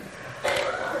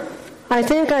I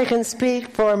think I can speak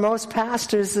for most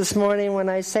pastors this morning when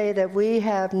I say that we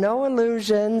have no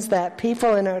illusions that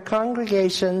people in our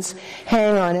congregations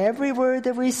hang on every word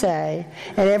that we say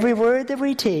and every word that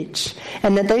we teach,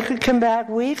 and that they could come back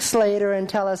weeks later and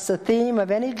tell us the theme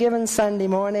of any given Sunday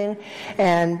morning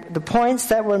and the points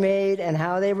that were made and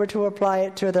how they were to apply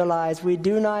it to their lives. We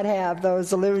do not have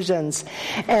those illusions.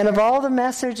 And of all the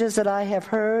messages that I have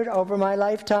heard over my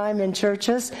lifetime in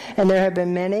churches, and there have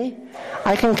been many,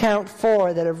 I can count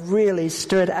 4 that have really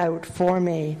stood out for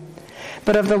me.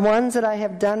 But of the ones that I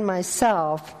have done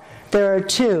myself, there are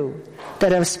 2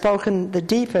 that have spoken the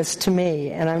deepest to me,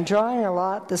 and I'm drawing a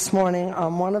lot this morning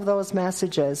on one of those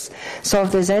messages. So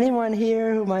if there's anyone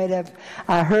here who might have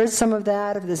heard some of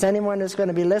that, if there's anyone who's going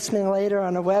to be listening later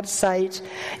on a website,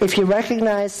 if you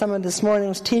recognize some of this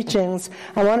morning's teachings,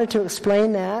 I wanted to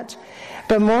explain that.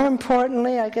 But more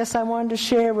importantly, I guess I wanted to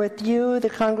share with you, the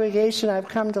congregation I've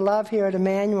come to love here at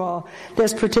Emmanuel,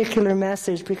 this particular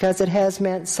message because it has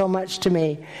meant so much to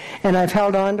me. And I've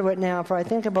held on to it now for I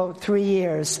think about 3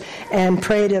 years and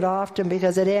prayed it often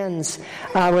because it ends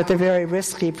with a very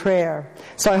risky prayer.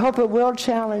 So I hope it will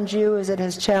challenge you as it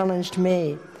has challenged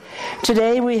me.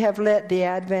 Today we have lit the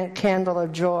Advent candle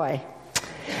of joy.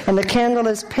 And the candle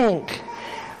is pink.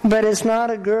 But it's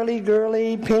not a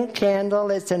girly pink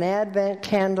candle. It's an Advent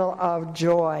candle of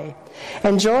joy.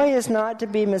 And joy is not to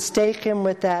be mistaken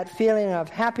with that feeling of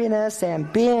happiness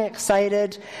and being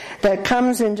excited that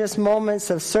comes in just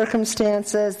moments of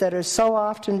circumstances that are so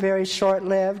often very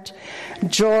short-lived.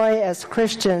 Joy as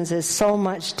Christians is so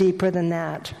much deeper than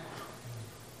that.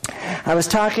 I was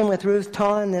talking with Ruth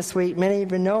Tolan this week. Many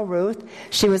of you know Ruth.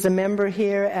 She was a member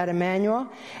here at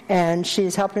Emmanuel, and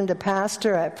she's helping to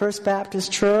pastor at First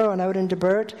Baptist Truro and out in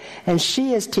DeBert, and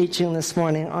she is teaching this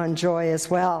morning on joy as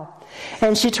well.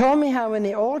 And she told me how in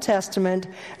the Old Testament,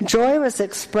 joy was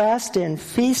expressed in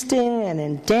feasting and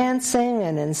in dancing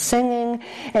and in singing,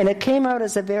 and it came out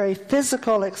as a very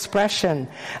physical expression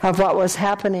of what was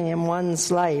happening in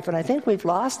one's life. And I think we've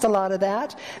lost a lot of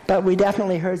that, but we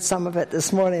definitely heard some of it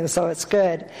this morning, so it's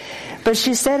good. But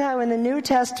she said how in the New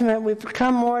Testament we've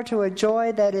come more to a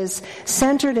joy that is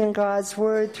centered in God's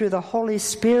Word through the Holy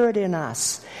Spirit in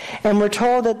us. And we're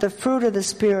told that the fruit of the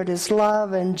Spirit is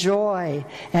love and joy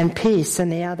and peace in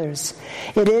the others.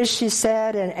 It is, she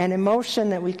said, an emotion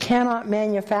that we cannot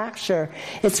manufacture.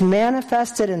 It's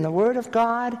manifested in the Word of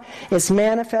God. It's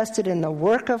manifested in the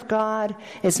work of God.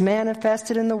 It's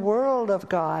manifested in the world of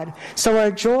God. So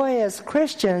our joy as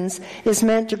Christians is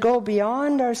meant to go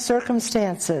beyond our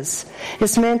circumstances.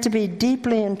 It's meant to be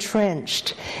deeply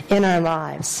entrenched in our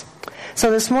lives. So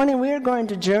this morning we are going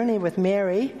to journey with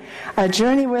Mary, a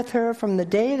journey with her from the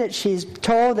day that she's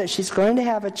told that she's going to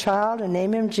have a child and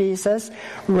name him Jesus,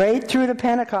 right through to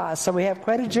Pentecost. So we have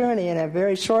quite a journey in a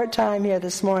very short time here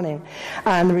this morning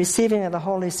on the receiving of the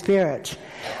Holy Spirit,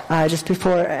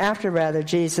 after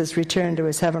Jesus returned to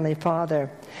his heavenly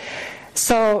Father.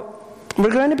 So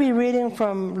we're going to be reading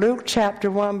from Luke chapter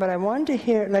 1, but I wanted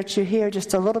to let you hear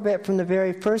just a little bit from the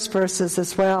very first verses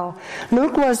as well.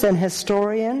 Luke was an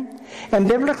historian, and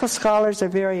biblical scholars are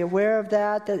very aware of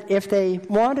that if they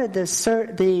wanted the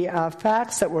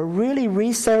facts that were really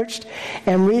researched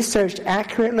and researched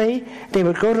accurately, they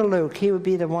would go to Luke. He would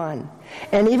be the one.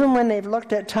 And even when they've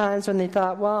looked at times when they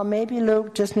thought, well, maybe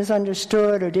Luke just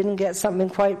misunderstood or didn't get something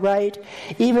quite right,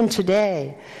 even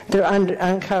today they're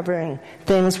uncovering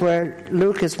things where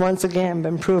Luke has once again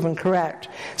been proven correct.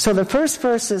 So the first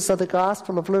verses of the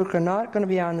Gospel of Luke are not going to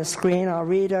be on the screen. I'll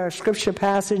read our scripture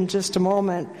passage in just a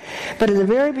moment. But at the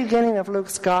very beginning of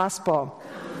Luke's Gospel,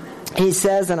 he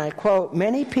says, and I quote,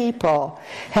 "Many people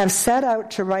have set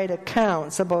out to write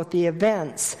accounts about the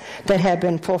events that have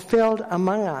been fulfilled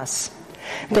among us.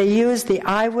 They use the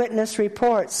eyewitness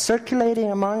reports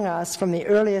circulating among us from the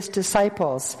earliest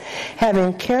disciples.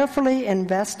 Having carefully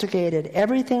investigated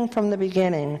everything from the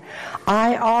beginning,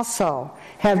 I also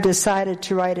have decided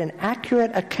to write an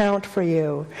accurate account for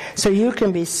you so you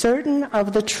can be certain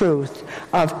of the truth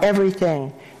of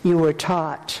everything you were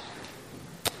taught."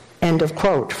 End of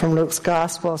quote from Luke's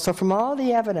Gospel. So from all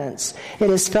the evidence,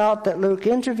 it is felt that Luke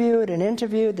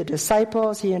interviewed the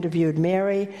disciples. He interviewed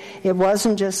Mary. It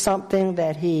wasn't just something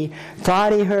that he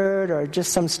thought he heard or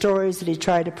just some stories that he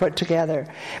tried to put together.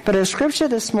 But our scripture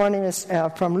this morning is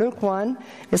from Luke 1.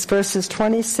 It's verses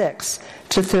 26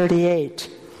 to 38.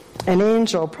 An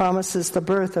angel promises the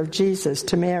birth of Jesus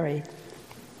to Mary.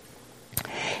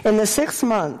 In the 6th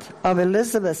month of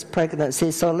Elizabeth's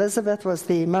pregnancy, so Elizabeth was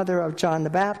the mother of John the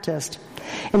Baptist.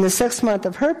 In the 6th month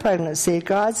of her pregnancy,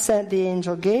 God sent the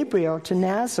angel Gabriel to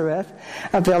Nazareth,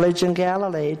 a village in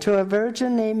Galilee, to a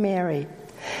virgin named Mary.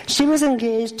 She was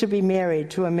engaged to be married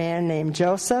to a man named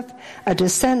Joseph, a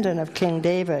descendant of King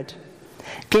David.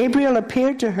 Gabriel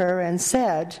appeared to her and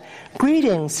said,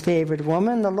 "Greetings, favored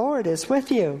woman, the Lord is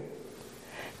with you."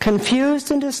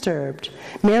 Confused and disturbed,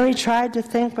 Mary tried to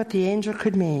think what the angel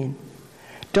could mean.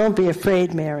 "Don't be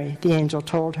afraid, Mary," the angel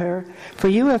told her, "for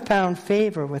you have found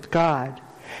favor with God.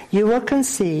 You will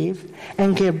conceive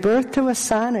and give birth to a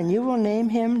son, and you will name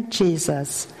him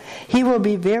Jesus. He will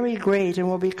be very great and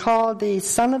will be called the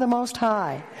Son of the Most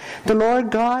High. The Lord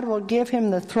God will give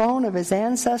him the throne of his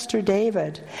ancestor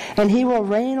David, and he will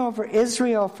reign over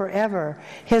Israel forever.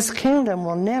 His kingdom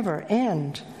will never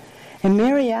end." And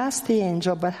Mary asked the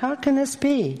angel, "But how can this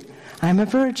be? I'm a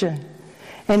virgin."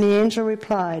 And the angel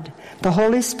replied, "The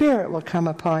Holy Spirit will come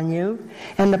upon you,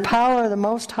 and the power of the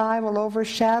Most High will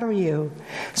overshadow you.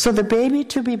 So the baby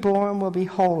to be born will be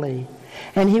holy,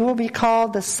 and he will be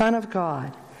called the Son of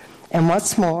God. And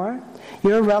what's more,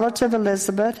 your relative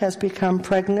Elizabeth has become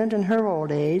pregnant in her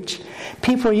old age.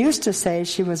 People used to say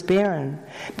she was barren,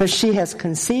 but she has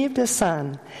conceived a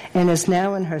son and is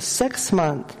now in her 6th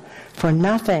month, for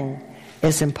nothing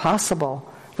is impossible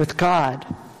with God."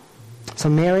 So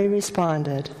Mary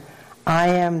responded, "I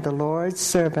am the Lord's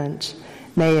servant.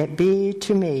 May it be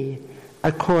to me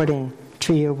according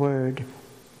to your word."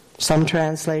 Some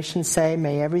translations say,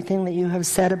 "May everything that you have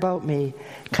said about me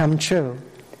come true."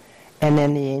 And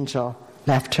then the angel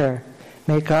left her.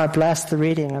 May God bless the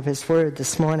reading of his word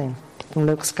this morning from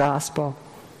Luke's Gospel.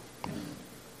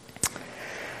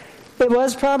 It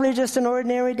was probably just an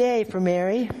ordinary day for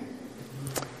Mary.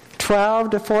 12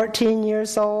 to 14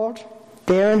 years old,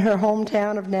 there in her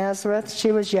hometown of Nazareth.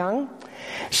 She was young.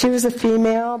 She was a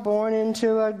female born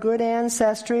into a good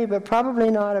ancestry, but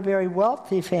probably not a very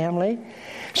wealthy family.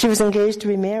 She was engaged to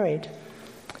be married.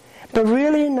 But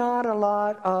really not a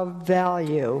lot of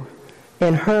value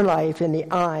in her life in the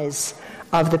eyes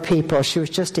of the people. She was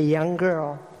just a young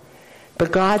girl.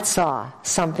 But God saw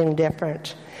something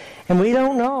different. And we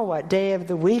don't know what day of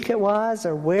the week it was,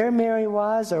 or where Mary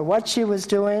was, or what she was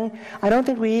doing. I don't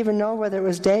think we even know whether it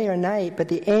was day or night, but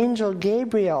the angel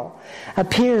Gabriel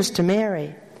appears to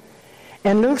Mary.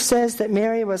 And Luke says that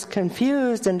Mary was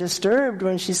confused and disturbed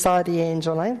when she saw the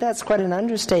angel. I think that's quite an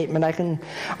understatement. I can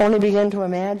only begin to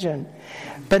imagine.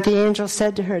 But the angel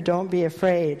said to her, "Don't be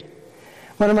afraid."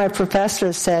 One of my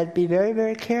professors said, "Be very,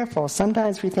 very careful.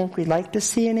 Sometimes we think we'd like to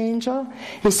see an angel."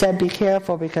 He said, "Be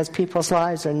careful, because people's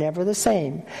lives are never the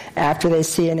same after they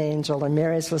see an angel," and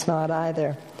Mary's was not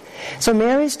either. So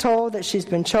Mary's told that she's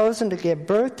been chosen to give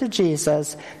birth to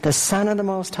Jesus, the Son of the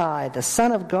Most High, the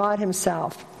Son of God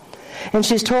himself. And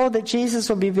she's told that Jesus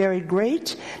will be very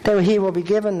great, that he will be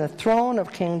given the throne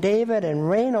of King David and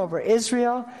reign over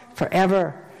Israel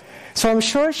forever. So I'm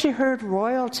sure she heard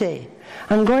royalty.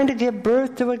 I'm going to give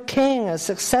birth to a king, a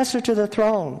successor to the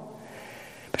throne.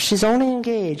 But she's only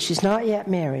engaged. She's not yet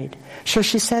married. So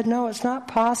she said, "No, it's not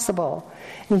possible."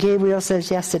 And Gabriel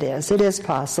says, "Yes, it is. It is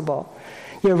possible.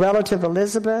 Your relative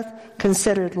Elizabeth,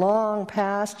 considered long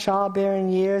past childbearing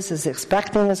years, is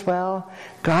expecting as well.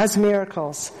 God's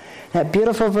miracles." That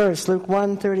beautiful verse, Luke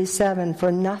 1:37,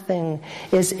 "For nothing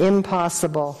is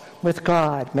impossible with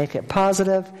God." Make it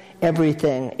positive.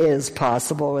 Everything is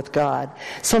possible with God.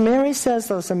 So Mary says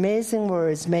those amazing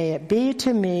words, "May it be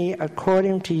to me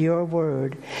according to your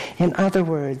word." In other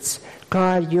words,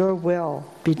 God, your will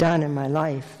be done in my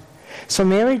life. So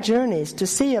Mary journeys to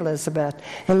see Elizabeth.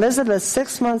 Elizabeth,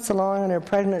 6 months along in her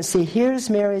pregnancy, hears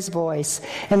Mary's voice,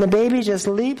 and the baby just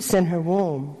leaps in her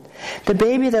womb. The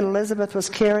baby that Elizabeth was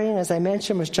carrying, as I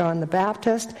mentioned, was John the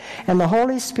Baptist, and the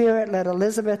Holy Spirit led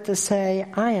Elizabeth to say,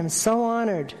 "I am so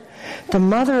honored. The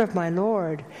mother of my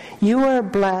Lord, you are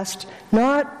blessed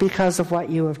not because of what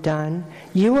you have done.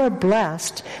 You are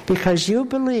blessed because you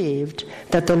believed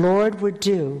that the Lord would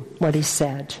do what he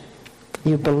said."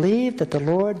 You believed that the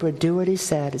Lord would do what he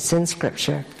said. It's in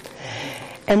Scripture.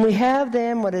 And we have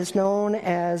then what is known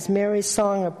as Mary's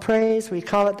Song of Praise. We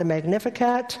call it the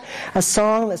Magnificat, a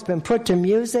song that's been put to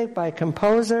music by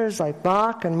composers like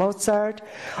Bach and Mozart.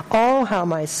 "Oh, how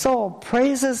my soul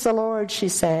praises the Lord," she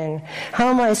sang.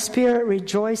 "How my spirit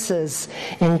rejoices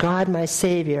in God my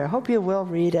Savior." I hope you will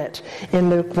read it in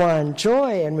Luke 1.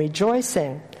 Joy and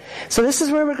rejoicing. So this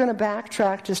is where we're going to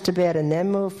backtrack just a bit and then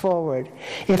move forward.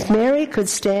 If Mary could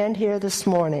stand here this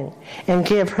morning and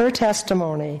give her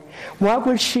testimony, what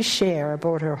would she share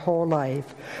about her whole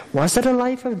life? Was it a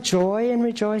life of joy and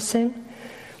rejoicing?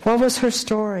 What was her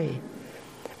story?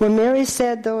 When Mary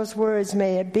said those words,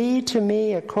 "May it be to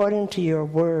me according to your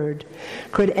word,"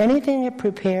 could anything have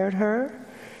prepared her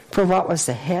for what was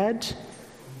ahead?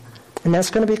 And that's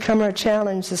going to become our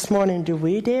challenge this morning. Do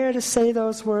we dare to say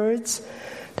those words?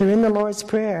 They're in the Lord's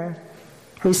Prayer.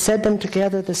 We said them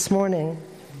together this morning.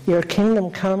 Your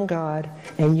kingdom come, God,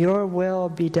 and your will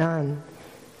be done.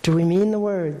 Do we mean the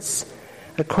words?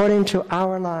 According to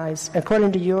our lives,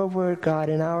 according to your word, God,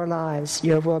 in our lives,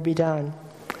 your will be done.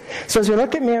 So as we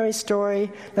look at Mary's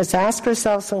story, let's ask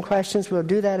ourselves some questions. We'll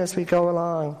do that as we go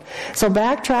along. So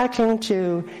backtracking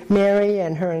to Mary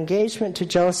and her engagement to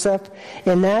Joseph,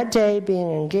 in that day being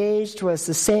engaged was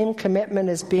the same commitment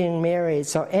as being married.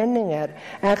 So ending it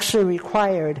actually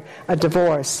required a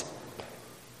divorce.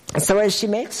 So as she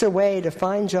makes her way to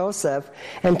find Joseph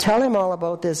and tell him all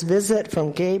about this visit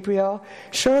from Gabriel,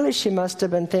 surely she must have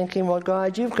been thinking, well,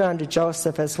 God, you've gone to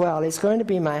Joseph as well. He's going to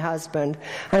be my husband.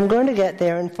 I'm going to get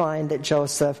there and find that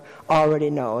Joseph already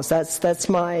knows. That's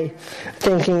my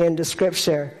thinking into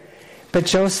Scripture. But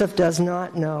Joseph does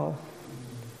not know.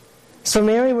 So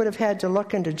Mary would have had to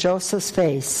look into Joseph's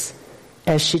face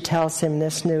as she tells him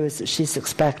this news that she's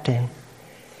expecting.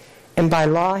 And by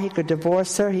law, he could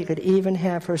divorce her. He could even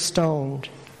have her stoned.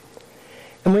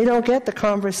 And we don't get the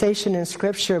conversation in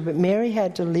Scripture, but Mary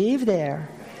had to leave there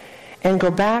and go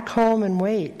back home and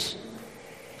wait.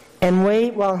 And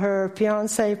wait while her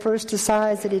fiancé first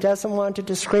decides that he doesn't want to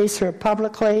disgrace her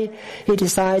publicly. He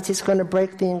decides he's going to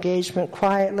break the engagement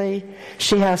quietly.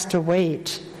 She has to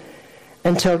wait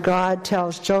until God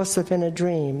tells Joseph in a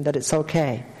dream that it's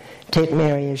okay. Take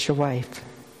Mary as your wife.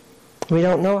 We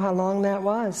don't know how long that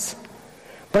was.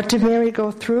 What did Mary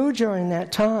go through during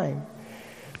that time?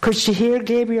 Could she hear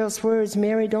Gabriel's words,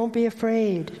 Mary, don't be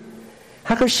afraid?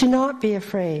 How could she not be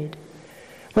afraid?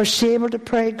 Was she able to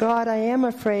pray, God, I am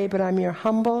afraid, but I'm your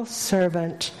humble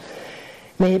servant.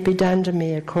 May it be done to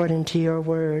me according to your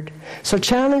word. So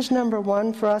challenge number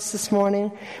 1 for us this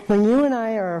morning, when you and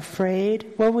I are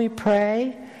afraid, will we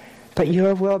pray, but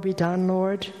your will be done,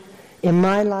 Lord? In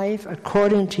my life,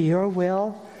 according to your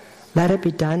will, let it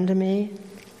be done to me.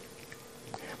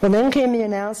 Well, then came the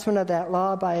announcement of that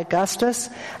law by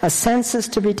Augustus, a census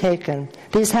to be taken.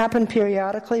 These happen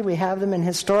periodically. We have them in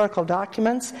historical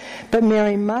documents. But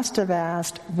Mary must have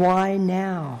asked, why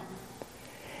now?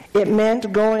 It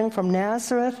meant going from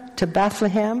Nazareth to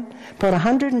Bethlehem, about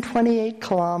 128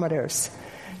 kilometers,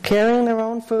 carrying their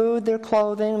own food, their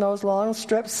clothing, those long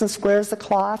strips and squares of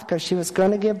cloth, because she was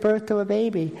going to give birth to a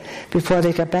baby before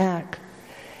they got back.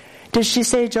 Did she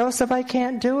say, Joseph, I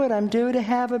can't do it. I'm due to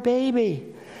have a baby.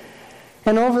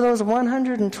 And over those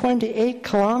 128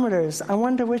 kilometers, I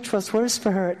wonder which was worse for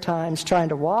her at times, trying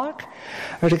to walk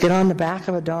or to get on the back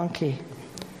of a donkey.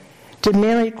 Did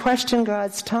Mary question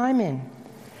God's timing?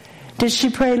 Did she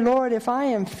pray, Lord, if I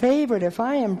am favored, if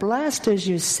I am blessed as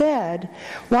you said,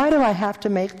 why do I have to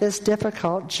make this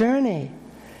difficult journey?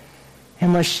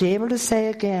 And was she able to say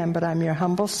again, but I'm your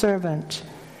humble servant.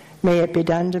 May it be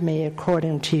done to me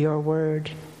according to your word.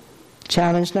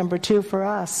 Challenge number 2 for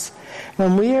us.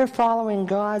 When we are following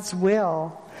God's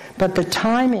will, but the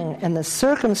timing and the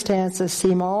circumstances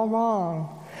seem all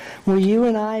wrong, will you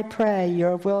and I pray,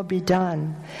 your will be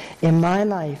done in my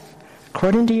life.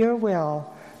 According to your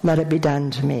will, let it be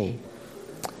done to me.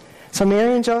 So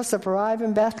Mary and Joseph arrive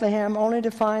in Bethlehem only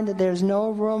to find that there's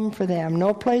no room for them,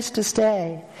 no place to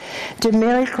stay. Did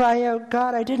Mary cry out,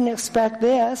 God, I didn't expect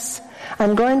this.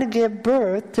 I'm going to give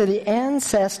birth to the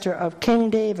ancestor of King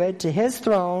David, to his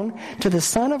throne, to the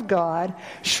Son of God.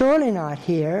 Surely not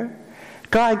here.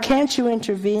 God, can't you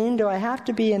intervene? Do I have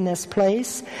to be in this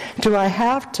place? Do I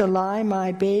have to lie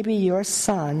my baby, your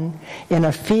son, in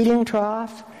a feeding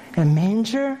trough and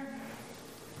manger?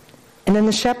 And then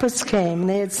the shepherds came, and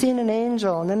they had seen an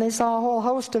angel, and then they saw a whole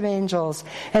host of angels,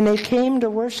 and they came to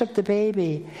worship the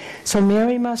baby. So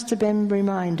Mary must have been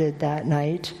reminded that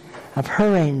night of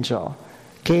her angel,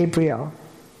 Gabriel.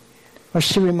 Was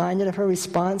she reminded of her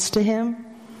response to him?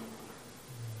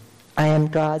 I am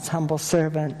God's humble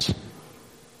servant.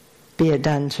 Be it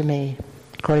done to me,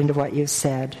 according to what you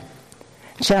said.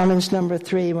 Challenge number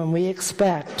 3, when we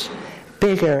expect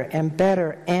bigger and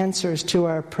better answers to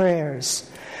our prayers,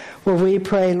 will we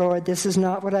pray, Lord, this is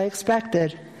not what I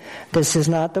expected. This is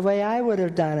not the way I would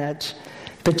have done it.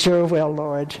 But your will,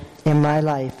 Lord, in my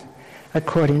life,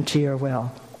 according to your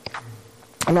will.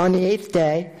 And on the 8th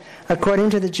day, according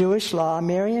to the Jewish law,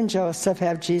 Mary and Joseph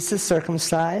have Jesus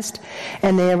circumcised,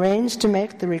 and they arranged to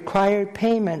make the required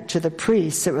payment to the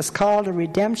priests. It was called a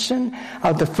redemption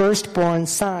of the firstborn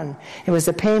son. It was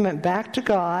a payment back to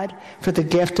God for the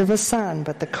gift of a son,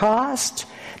 but the cost,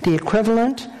 the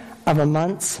equivalent of a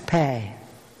month's pay.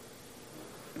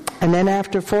 And then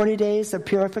after 40 days of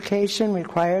purification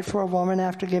required for a woman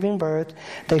after giving birth,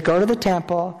 they go to the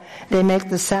temple, they make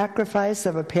the sacrifice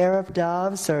of a pair of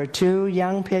doves or 2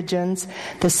 young pigeons,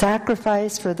 the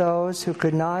sacrifice for those who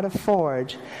could not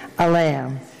afford a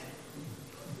lamb.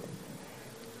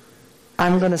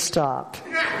 I'm going to stop.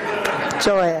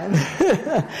 Joanne,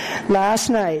 last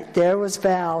night there was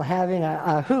Val having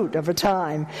a hoot of a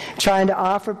time trying to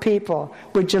offer people,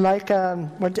 would you like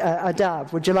a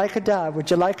dove? Would you like a dove? Would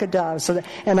you like a dove?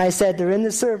 And I said, they're in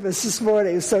the service this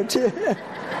morning, so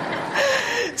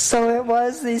it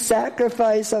was the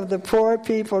sacrifice of the poor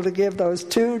people to give those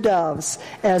 2 doves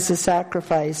as a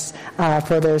sacrifice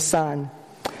for their son.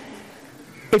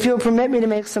 If you'll permit me to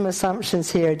make some assumptions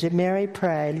here, did Mary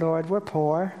pray, Lord, we're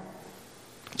poor.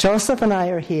 Joseph and I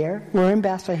are here. We're in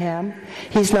Bethlehem.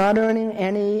 He's not earning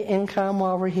any income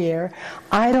while we're here.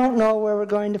 I don't know where we're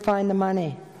going to find the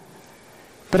money.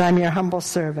 But I'm your humble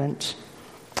servant.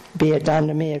 Be it done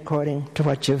to me according to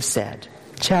what you've said.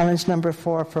 Challenge number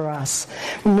 4 for us.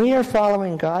 When we are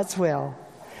following God's will,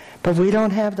 but we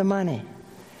don't have the money,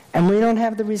 and we don't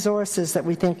have the resources that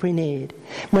we think we need,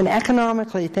 when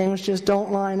economically things just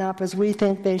don't line up as we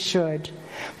think they should,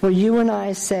 will you and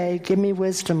I say, give me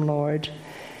wisdom, Lord,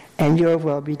 and your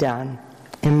will be done.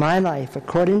 In my life,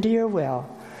 according to your will,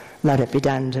 let it be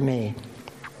done to me.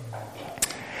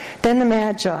 Then the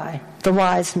Magi, the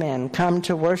wise men, come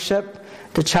to worship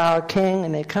the child king,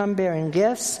 and they come bearing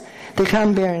gifts. They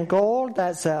come bearing gold,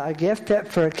 that's a gift fit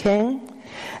for a king.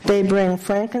 They bring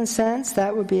frankincense,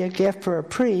 that would be a gift for a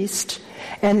priest.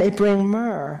 And they bring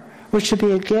myrrh, which would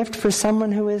be a gift for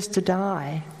someone who is to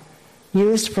die,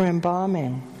 used for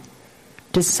embalming.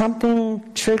 Did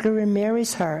something trigger in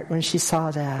Mary's heart when she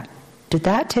saw that? Did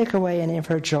that take away any of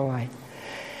her joy?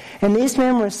 And these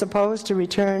men were supposed to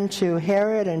return to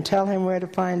Herod and tell him where to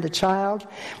find the child.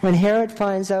 When Herod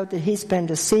finds out that he's been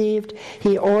deceived,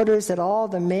 he orders that all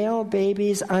the male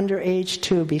babies under age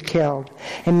 2 be killed.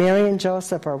 And Mary and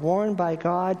Joseph are warned by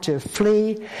God to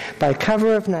flee by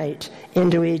cover of night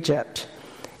into Egypt.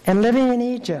 And living in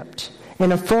Egypt,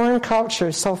 in a foreign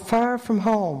culture so far from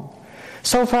home,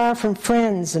 so far from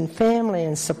friends and family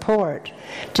and support,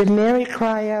 did Mary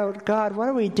cry out, God, what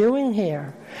are we doing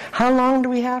here? How long do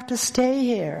we have to stay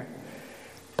here?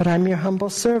 But I'm your humble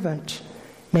servant.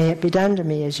 May it be done to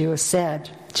me as you have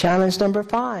said. Challenge number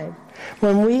 5.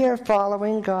 When we are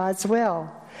following God's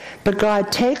will, but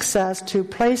God takes us to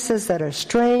places that are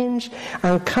strange,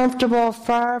 uncomfortable,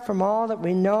 far from all that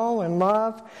we know and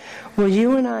love, will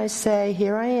you and I say,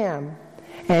 here I am,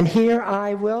 and here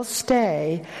I will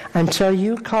stay until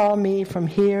you call me from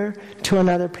here to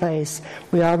another place.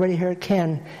 We already heard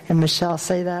Ken and Michelle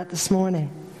say that this morning.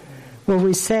 Will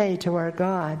we say to our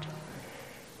God,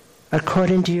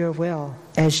 according to your will,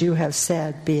 as you have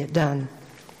said, be it done.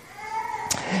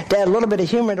 To add a little bit of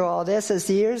humor to all this, as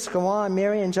the years go on,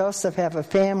 Mary and Joseph have a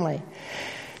family.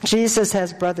 Jesus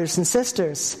has brothers and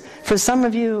sisters. For some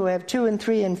of you who have 2 and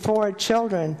 3 and 4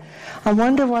 children, I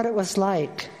wonder what it was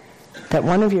like that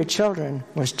one of your children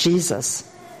was Jesus.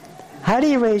 How do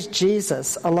you raise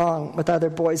Jesus along with other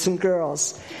boys and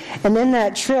girls? And then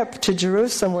that trip to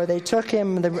Jerusalem where they took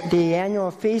him the annual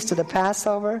feast of the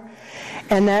Passover,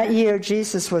 and that year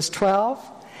Jesus was 12,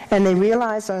 and they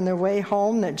realized on their way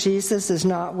home that Jesus is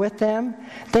not with them.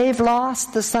 They've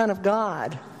lost the Son of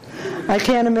God. I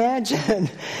can't imagine.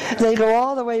 They go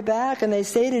all the way back and they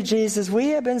say to Jesus, we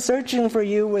have been searching for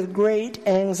you with great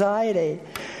anxiety.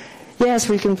 Yes,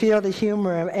 we can feel the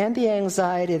humor and the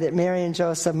anxiety that Mary and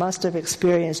Joseph must have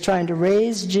experienced trying to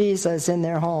raise Jesus in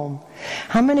their home.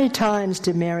 How many times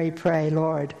did Mary pray,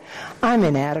 Lord, I'm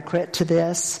inadequate to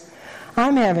this.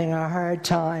 I'm having a hard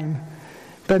time,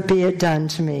 but be it done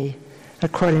to me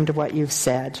according to what you've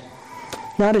said.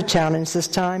 Not a challenge this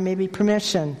time, maybe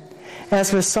permission.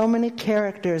 As with so many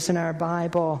characters in our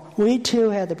Bible, we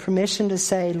too had the permission to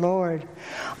say, Lord,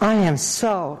 I am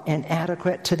so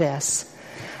inadequate to this.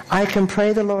 I can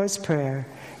pray the Lord's Prayer,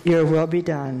 your will be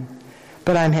done,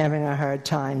 but I'm having a hard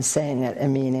time saying it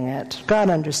and meaning it. God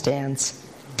understands.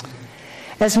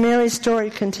 As Mary's story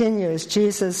continues,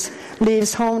 Jesus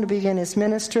leaves home to begin his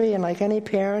ministry, and like any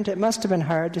parent, it must have been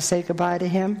hard to say goodbye to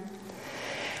him.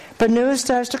 But news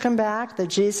starts to come back that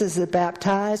Jesus is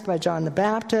baptized by John the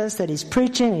Baptist, that he's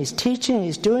preaching, he's teaching,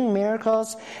 he's doing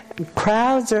miracles,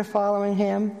 crowds are following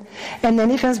him, and then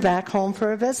he comes back home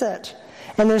for a visit.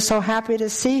 And they're so happy to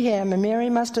see him. And Mary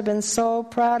must have been so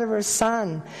proud of her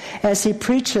son as he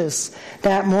preaches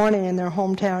that morning in their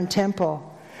hometown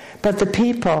temple. But the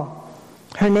people,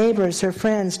 her neighbors, her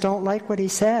friends, don't like what he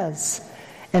says.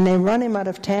 And they run him out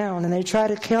of town and they try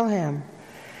to kill him.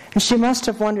 And she must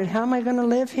have wondered, how am I going to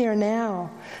live here now?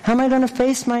 How am I going to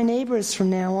face my neighbors from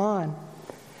now on?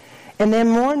 And then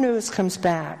more news comes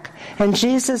back. And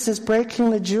Jesus is breaking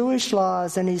the Jewish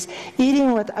laws, and he's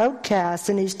eating with outcasts,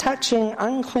 and he's touching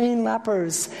unclean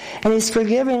lepers, and he's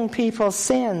forgiving people's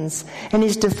sins, and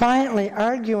he's defiantly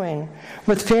arguing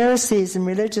with Pharisees and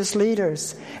religious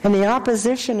leaders. And the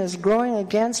opposition is growing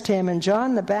against him, and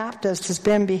John the Baptist has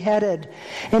been beheaded.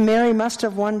 And Mary must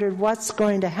have wondered, what's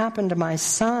going to happen to my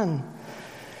son?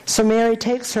 So Mary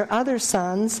takes her other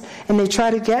sons, and they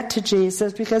try to get to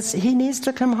Jesus because he needs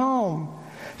to come home.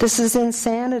 This is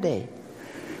insanity.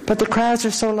 But the crowds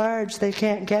are so large they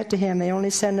can't get to him. They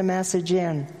only send a message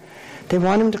in. They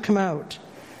want him to come out.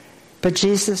 But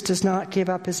Jesus does not give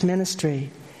up his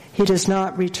ministry. He does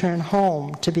not return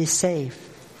home to be safe.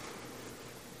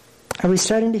 Are we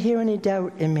starting to hear any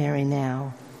doubt in Mary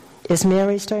now? Is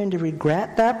Mary starting to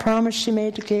regret that promise she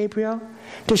made to Gabriel?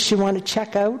 Does she want to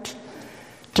check out?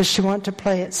 Does she want to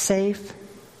play it safe?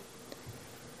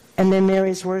 And then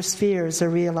Mary's worst fears are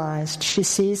realized. She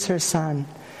sees her son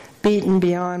beaten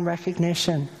beyond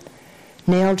recognition,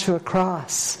 nailed to a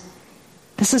cross.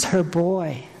 This is her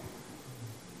boy.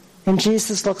 And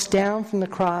Jesus looks down from the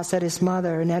cross at his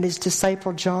mother and at his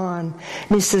disciple John.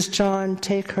 And he says, John,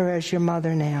 take her as your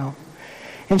mother now.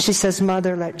 And she says,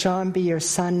 Mother, let John be your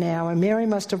son now. And Mary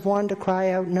must have wanted to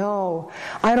cry out, no,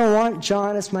 I don't want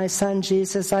John as my son,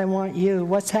 Jesus. I want you.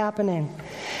 What's happening?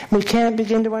 We can't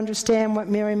begin to understand what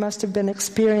Mary must have been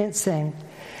experiencing.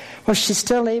 Was she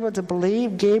still able to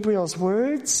believe Gabriel's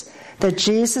words? That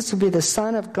Jesus would be the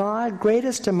Son of God,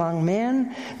 greatest among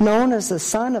men, known as the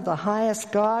Son of the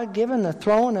highest God, given the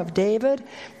throne of David,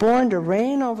 born to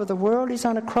reign over the world. He's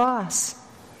on a cross.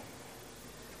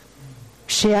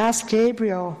 She asked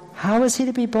Gabriel, how is he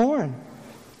to be born?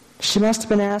 She must have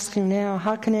been asking now,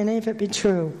 how can any of it be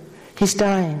true? He's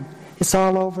dying. It's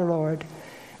all over, Lord.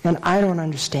 And I don't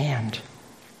understand.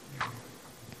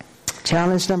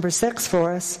 Challenge number 6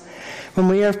 for us. When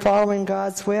we are following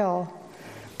God's will,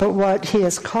 but what he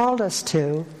has called us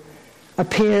to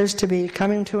appears to be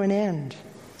coming to an end,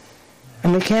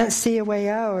 and we can't see a way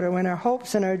out, or when our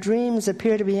hopes and our dreams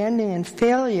appear to be ending in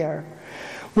failure,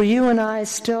 will you and I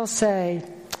still say,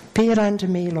 be it unto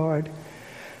me, Lord,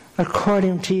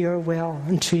 according to your will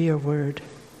and to your word?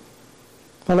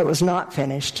 Well, it was not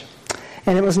finished,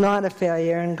 and it was not a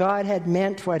failure, and God had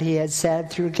meant what he had said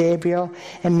through Gabriel,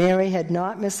 and Mary had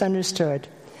not misunderstood.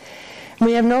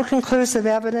 We have no conclusive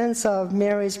evidence of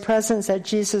Mary's presence at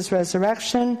Jesus'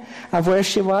 resurrection, of where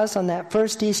she was on that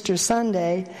first Easter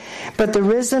Sunday, but the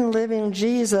risen, living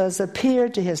Jesus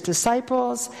appeared to his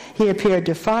disciples. He appeared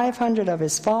to 500 of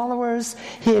his followers.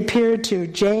 He appeared to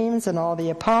James and all the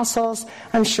apostles.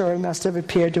 I'm sure he must have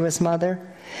appeared to his mother.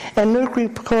 And Luke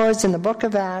records in the book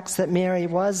of Acts that Mary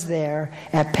was there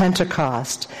at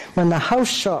Pentecost when the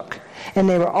house shook and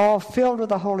they were all filled with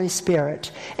the Holy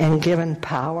Spirit and given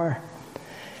power.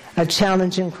 A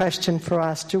challenging question for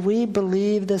us. Do we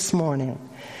believe this morning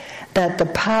that the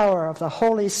power of the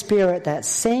Holy Spirit, that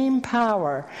same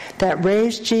power that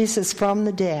raised Jesus from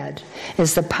the dead,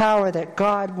 is the power that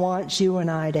God wants you and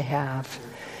I to have?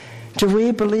 Do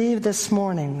we believe this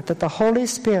morning that the Holy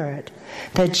Spirit,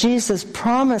 that Jesus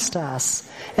promised us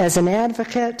as an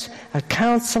advocate, a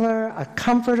counselor, a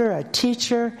comforter, a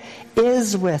teacher,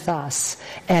 is with us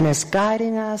and is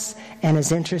guiding us and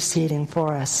is interceding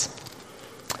for us?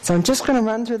 So I'm just going to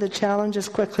run through the challenges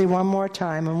quickly one more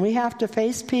time. And we have to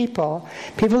face people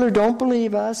who don't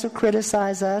believe us, who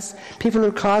criticize us, people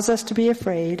who cause us to be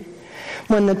afraid.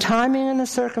 When the timing and the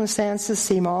circumstances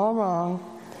seem all wrong,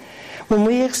 when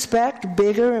we expect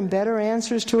bigger and better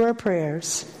answers to our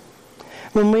prayers,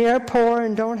 when we are poor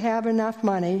and don't have enough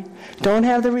money, don't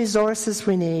have the resources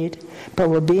we need,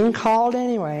 but we're being called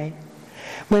anyway,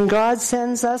 when God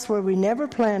sends us where we never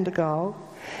planned to go,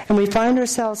 and we find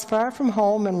ourselves far from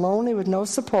home and lonely with no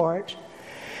support,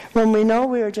 when we know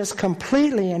we are just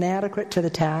completely inadequate to the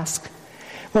task,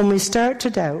 when we start to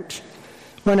doubt,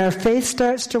 when our faith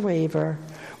starts to waver,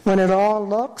 when it all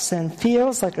looks and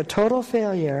feels like a total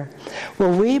failure,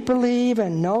 will we believe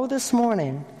and know this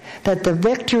morning that the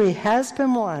victory has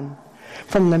been won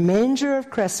from the manger of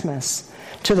Christmas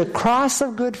to the cross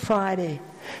of Good Friday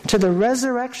to the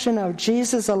resurrection of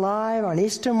Jesus alive on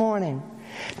Easter morning,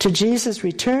 to Jesus'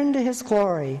 return to his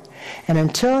glory, and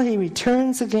until he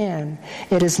returns again,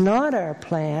 it is not our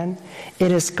plan,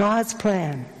 it is God's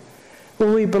plan.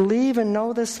 Will we believe and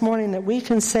know this morning that we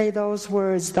can say those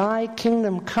words, Thy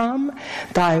kingdom come,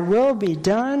 Thy will be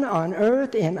done on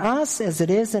earth in us as it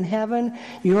is in heaven.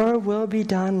 Your will be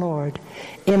done, Lord,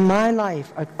 in my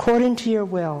life according to your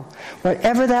will.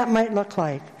 Whatever that might look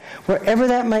like, wherever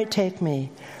that might take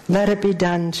me, let it be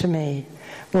done to me.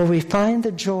 Will we find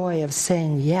the joy of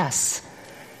saying yes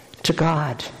to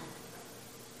God?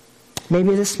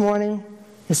 Maybe this morning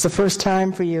it's the first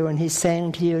time for you and He's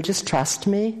saying to you, just trust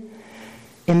me.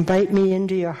 Invite me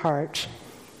into your heart.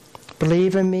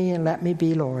 Believe in me and let me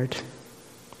be Lord.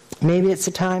 Maybe it's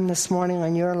a time this morning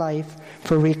on your life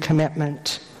for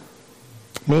recommitment.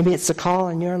 Maybe it's a call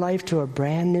in your life to a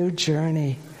brand new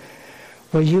journey.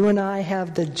 Will you and I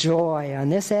have the joy on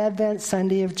this Advent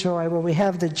Sunday of joy, where we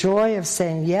have the joy of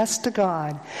saying yes to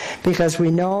God because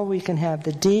we know we can have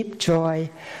the deep joy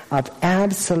of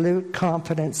absolute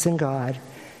confidence in God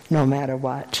no matter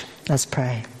what. Let's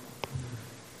pray.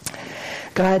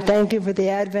 God, thank you for the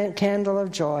Advent candle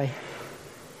of joy.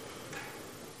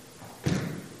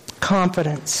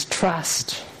 Confidence,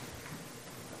 trust.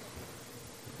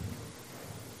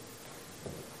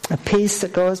 A peace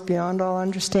that goes beyond all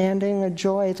understanding, a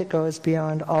joy that goes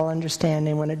beyond all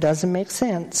understanding when it doesn't make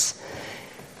sense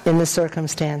in the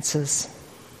circumstances.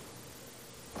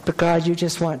 But God, you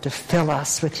just want to fill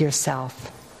us with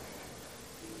yourself.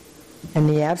 And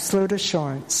the absolute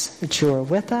assurance that you are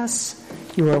with us,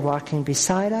 you are walking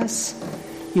beside us,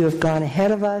 you have gone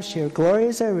ahead of us, your glory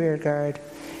is our rear guard,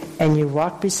 and you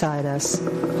walk beside us,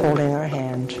 holding our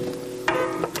hand.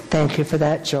 Thank you for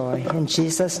that joy. In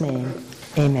Jesus' name,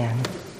 amen.